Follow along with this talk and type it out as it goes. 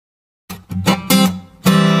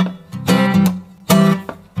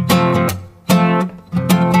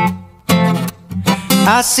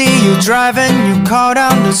I see you driving your car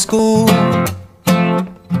down to school.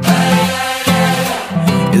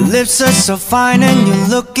 Your lips are so fine and you're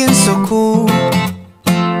looking so cool.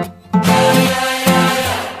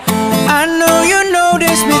 I know you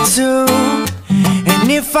notice me too.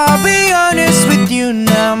 And if I'll be honest with you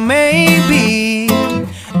now, maybe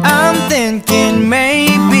I'm thinking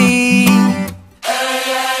maybe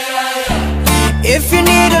if you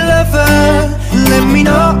need a lover, let me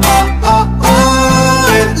know.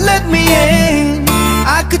 Let me in.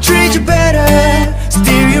 I could treat you better,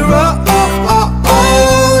 steer you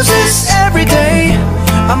roses every day.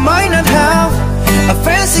 I might not have a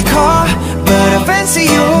fancy car, but I fancy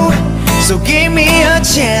you. So give me a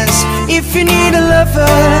chance if you need a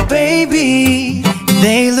lover, baby.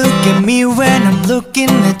 They look at me when I'm looking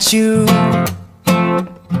at you.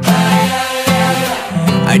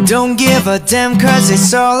 I don't give a damn, cause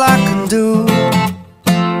it's all I can do.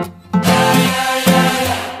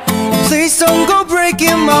 Please don't go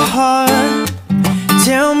breaking my heart.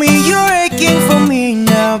 Tell me you're aching for me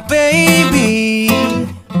now, baby.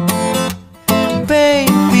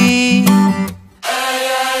 Baby,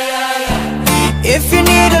 if you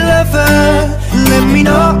need a lover, let me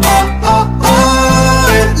know.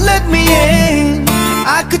 Let me in.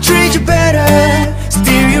 I could treat you better,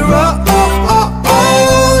 steer you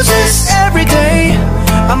roses every day.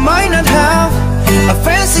 I might not have a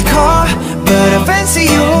fancy car, but I fancy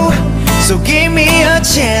you. So give me a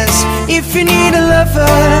chance if you need a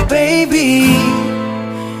lover, baby.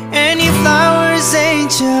 Any flowers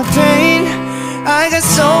ain't your pain. I got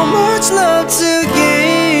so much love to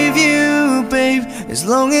give you, babe. As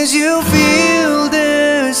long as you feel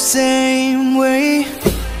the same way.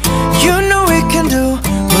 You know we can do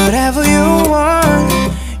whatever you want.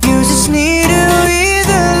 You just need to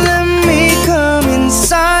either let me come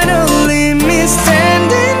inside or leave me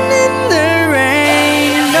standing in the rain.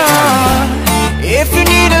 If you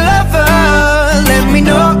need a lover, let me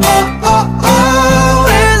know.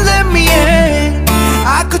 And let me in.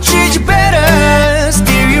 I could treat you better,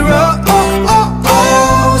 steer you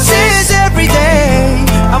roses every day.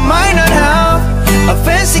 I might not have a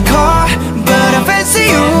fancy car, but I fancy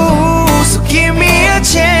you. So give me a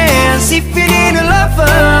chance if you need a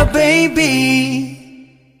lover, baby.